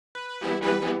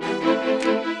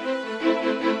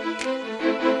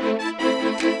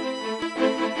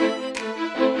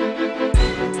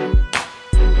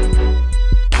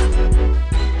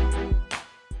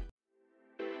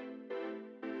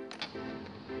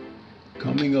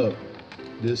Coming up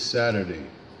this Saturday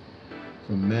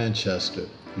from Manchester,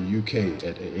 the UK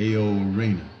at the AO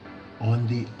Arena on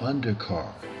the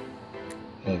undercard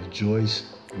of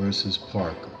Joyce versus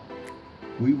Parker,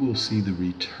 we will see the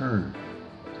return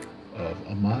of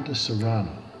Amanda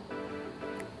Serrano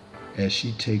as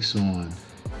she takes on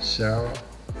Sarah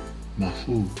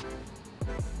Mahfoud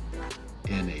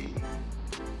in a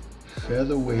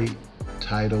featherweight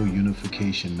title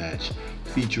unification match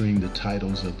featuring the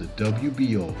titles of the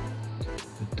WBO,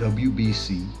 the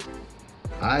WBC,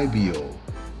 IBO,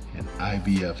 and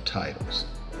IBF titles.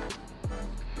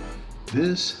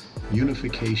 This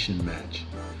unification match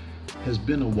has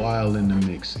been a while in the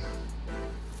mixing.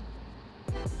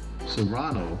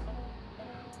 Serrano,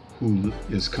 who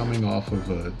is coming off of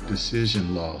a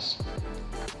decision loss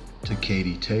to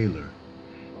Katie Taylor,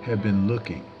 had been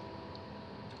looking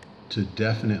to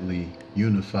definitely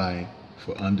unify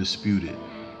for undisputed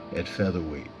at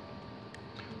featherweight.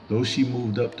 Though she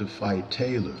moved up to fight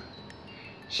Taylor,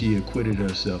 she acquitted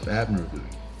herself admirably.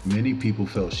 Many people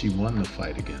felt she won the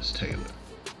fight against Taylor.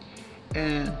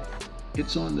 And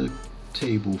it's on the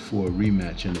table for a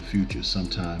rematch in the future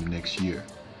sometime next year.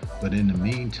 But in the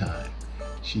meantime,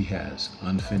 she has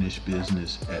unfinished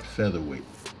business at featherweight.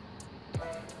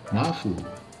 Mahfoud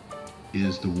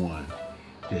is the one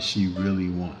that she really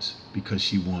wants because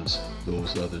she wants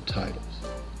those other titles.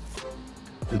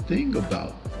 The thing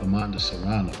about Amanda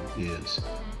Serrano is,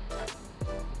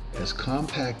 as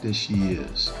compact as she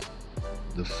is,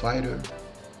 the fighter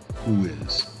who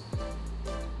is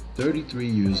 33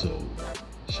 years old,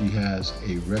 she has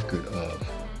a record of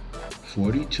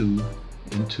 42-2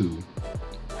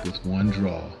 with 1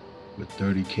 draw with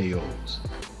 30 KOs.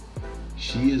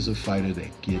 She is a fighter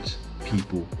that gets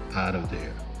people out of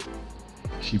there.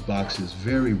 She boxes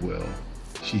very well.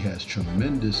 She has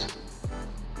tremendous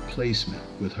placement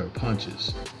with her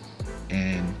punches,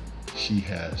 and she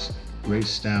has great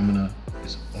stamina,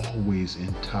 is always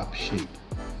in top shape.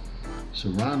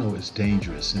 Serrano is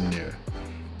dangerous in there,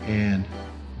 and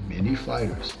many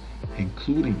fighters,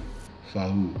 including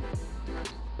Mahfoud,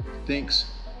 thinks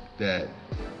that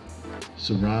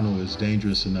Serrano is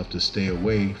dangerous enough to stay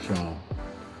away from,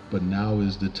 but now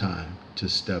is the time to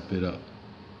step it up.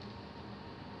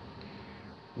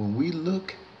 When we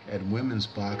look at women's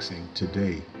boxing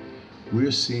today,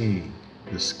 we're seeing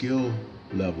the skill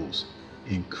levels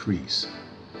increase.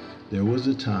 There was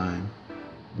a time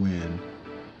when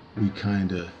we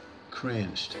kind of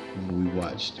cringed when we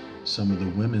watched some of the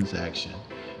women's action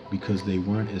because they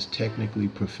weren't as technically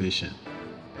proficient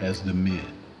as the men.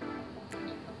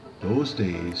 Those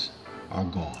days are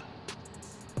gone.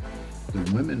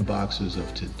 The women boxers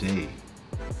of today,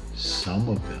 some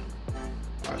of them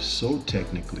are so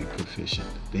technically proficient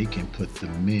that they can put the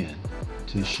men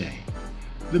to shame.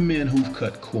 The men who've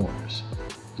cut corners,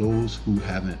 those who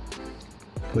haven't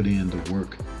put in the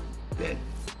work that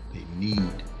they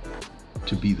need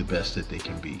to be the best that they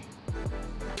can be.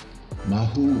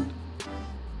 Mahfoud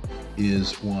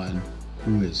is one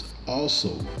who is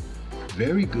also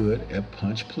very good at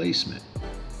punch placement.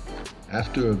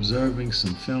 After observing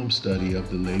some film study of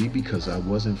the lady, because I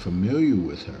wasn't familiar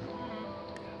with her,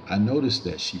 I noticed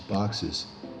that she boxes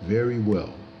very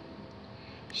well.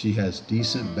 She has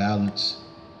decent balance.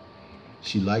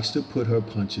 She likes to put her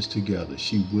punches together.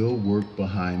 She will work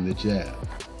behind the jab.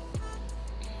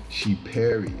 She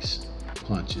parries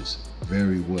punches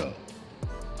very well.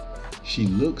 She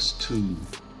looks to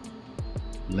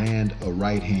land a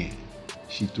right hand.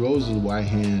 She throws the right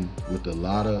hand with a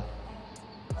lot of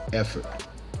effort.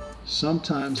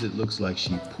 Sometimes it looks like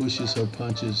she pushes her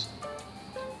punches,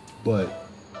 but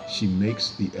she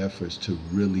makes the efforts to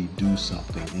really do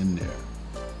something in there.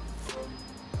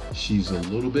 She's a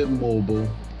little bit mobile.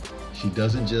 She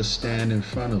doesn't just stand in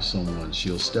front of someone.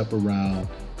 She'll step around,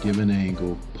 give an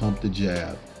angle, pump the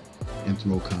jab, and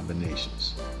throw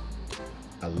combinations.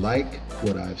 I like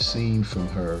what I've seen from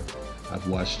her. I've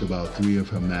watched about 3 of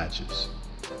her matches.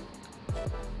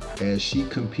 As she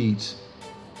competes,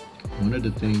 one of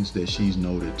the things that she's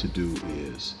noted to do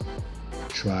is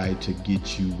try to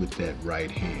get you with that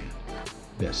right hand.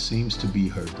 That seems to be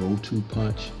her go-to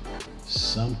punch.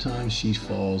 Sometimes she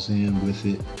falls in with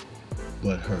it,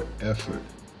 but her effort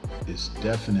is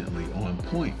definitely on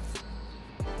point.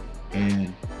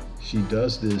 And she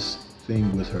does this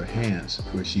thing with her hands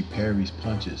where she parries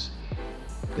punches.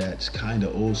 That's kind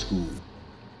of old school.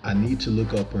 I need to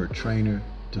look up her trainer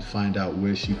to find out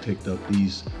where she picked up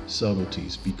these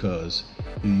subtleties, because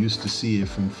you used to see it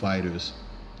from fighters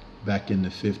back in the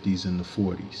 50s and the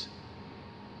 40s.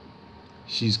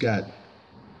 She's got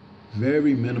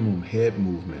very minimum head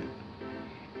movement,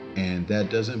 and that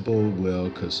doesn't bode well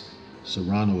because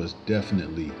Serrano is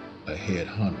definitely a head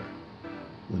hunter.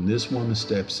 When this woman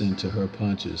steps into her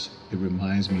punches, it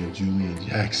reminds me of Julian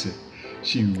Jackson.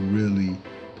 She really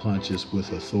punches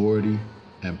with authority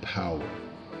and power.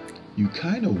 You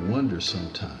kind of wonder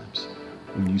sometimes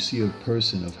when you see a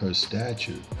person of her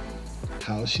stature,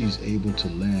 how she's able to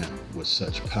land with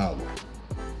such power.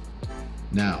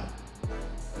 Now,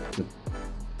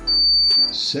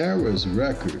 Sarah's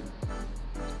record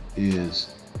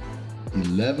is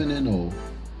 11-0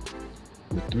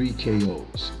 with 3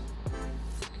 KOs.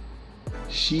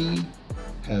 She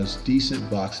has decent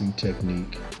boxing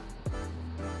technique.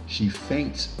 She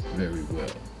feints very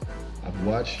well. I've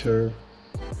watched her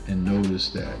and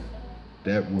noticed that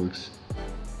that works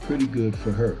pretty good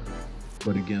for her.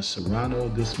 But against Serrano,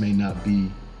 this may not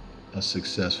be a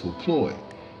successful ploy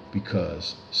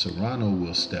because Serrano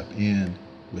will step in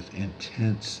with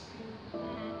intense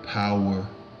power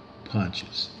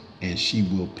punches and she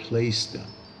will place them.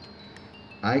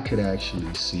 I could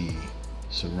actually see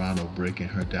Serrano breaking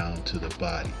her down to the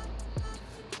body.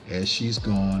 As she's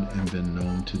gone and been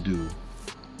known to do,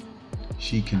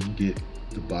 she can get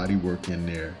the body work in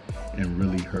there and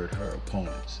really hurt her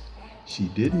opponents. She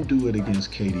didn't do it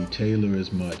against Katie Taylor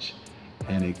as much,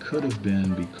 and it could have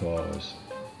been because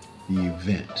the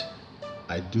event.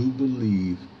 I do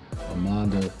believe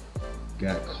Amanda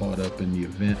got caught up in the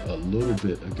event a little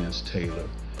bit against Taylor,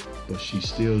 but she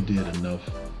still did enough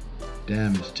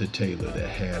damage to Taylor that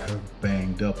had her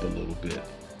banged up a little bit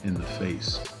in the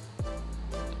face.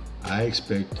 I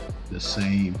expect the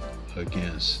same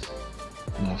against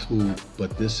Mahfoud,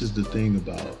 but this is the thing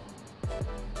about,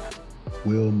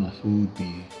 will Mahfoud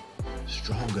be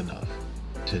strong enough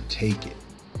to take it?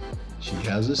 She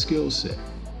has a skill set,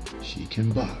 she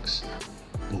can box,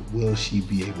 but will she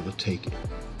be able to take it?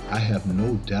 I have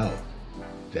no doubt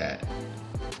that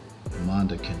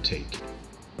Amanda can take it.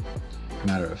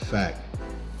 Matter of fact,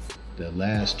 the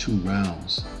last 2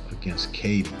 rounds against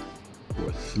Katie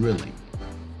were thrilling,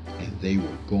 and they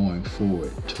were going for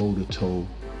it toe-to-toe,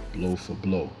 blow for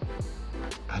blow.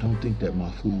 I don't think that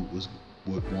Mahfoud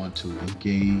would want to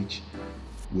engage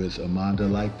with Amanda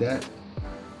like that,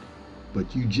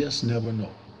 but you just never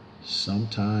know.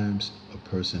 Sometimes a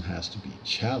person has to be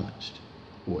challenged,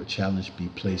 or a challenge be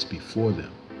placed before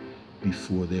them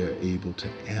before they're able to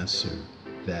answer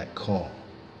that call,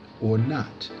 or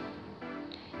not.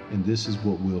 And this is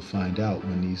what we'll find out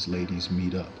when these ladies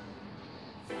meet up.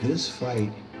 This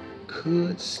fight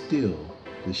could steal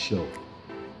the show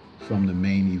from the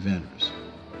main eventers,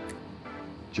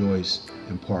 Joyce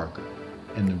and Parker.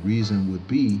 And the reason would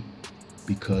be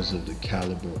because of the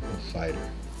caliber of fighter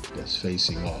that's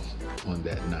facing off on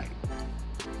that night.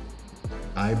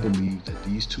 I believe that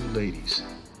these 2 ladies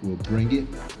will bring it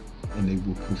and they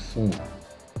will perform.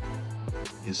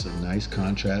 It's a nice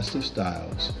contrast of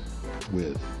styles,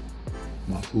 with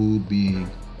Mahfoud being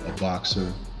a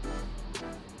boxer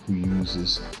who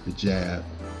uses the jab,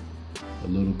 a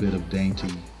little bit of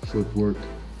dainty footwork,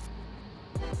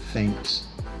 feints,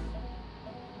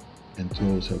 and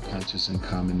throws her punches in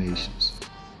combinations.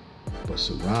 But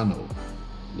Serrano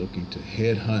looking to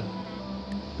headhunt,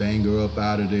 bang her up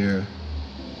out of there,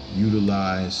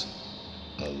 utilize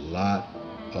a lot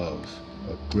of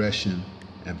aggression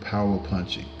and power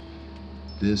punching.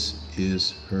 This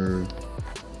is her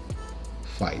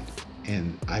fight,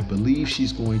 and I believe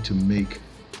she's going to make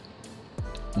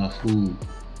Mahfoud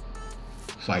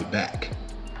fight back,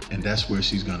 and that's where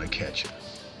she's going to catch her.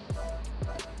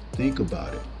 Think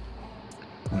about it.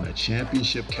 When a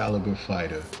championship caliber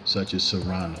fighter such as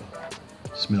Serrano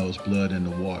smells blood in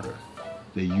the water,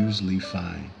 they usually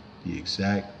find the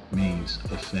exact means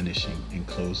of finishing and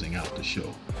closing out the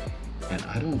show. And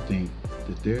I don't think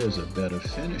that there is a better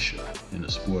finisher in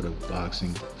the sport of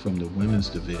boxing from the women's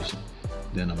division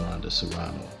than Amanda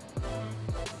Serrano.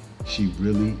 She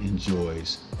really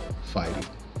enjoys fighting.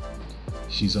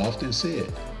 She's often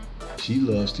said she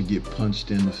loves to get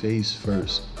punched in the face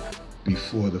first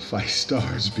before the fight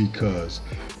starts, because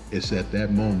it's at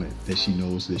that moment that she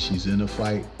knows that she's in a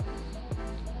fight,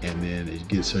 and then it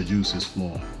gets her juices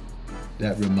flowing.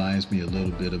 That reminds me a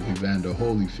little bit of Evander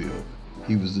Holyfield.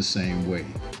 He was the same way.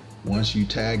 Once you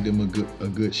tagged him a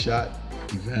good shot,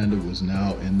 Evander was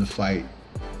now in the fight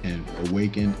and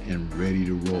awakened and ready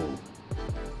to roll.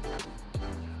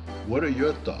 What are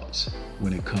your thoughts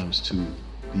when it comes to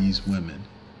these women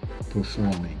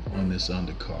performing on this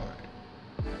undercard?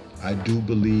 I do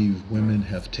believe women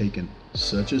have taken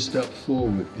such a step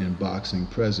forward in boxing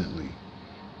presently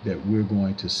that we're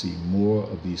going to see more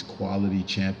of these quality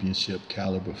championship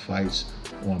caliber fights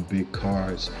on big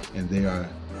cards, and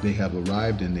they have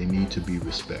arrived and they need to be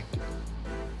respected.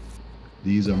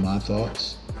 These are my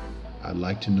thoughts. I'd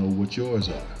like to know what yours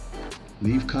are.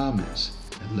 Leave comments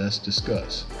and let's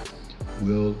discuss.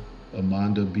 Will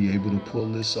Amanda be able to pull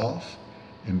this off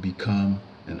and become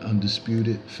an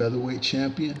undisputed featherweight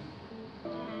champion?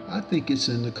 I think it's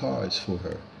in the cards for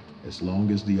her, as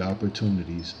long as the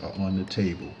opportunities are on the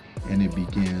table, and it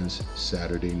begins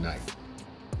Saturday night.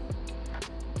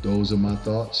 Those are my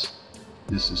thoughts.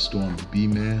 This is Stormy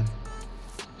B-Man.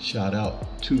 Shout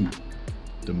out to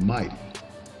the mighty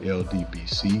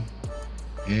LDBC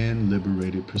and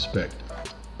Liberated Perspective,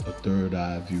 a third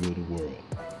eye view of the world.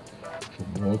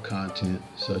 For more content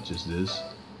such as this,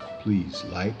 please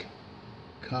like,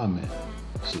 comment,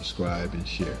 subscribe, and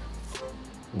share.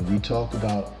 When we talk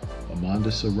about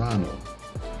Amanda Serrano,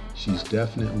 she's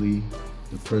definitely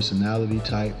the personality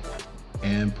type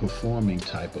and performing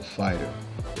type of fighter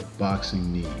that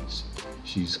boxing needs.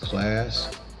 She's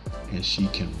class and she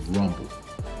can rumble.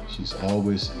 She's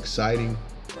always exciting,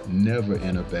 never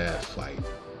in a bad fight,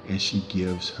 and she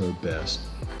gives her best,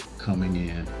 coming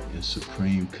in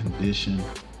supreme condition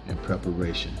and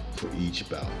preparation for each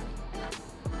bout.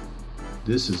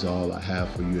 This is all I have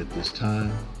for you at this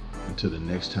time. Until the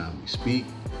next time we speak,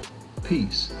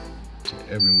 peace to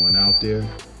everyone out there,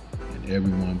 and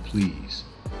everyone please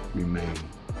remain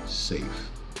safe.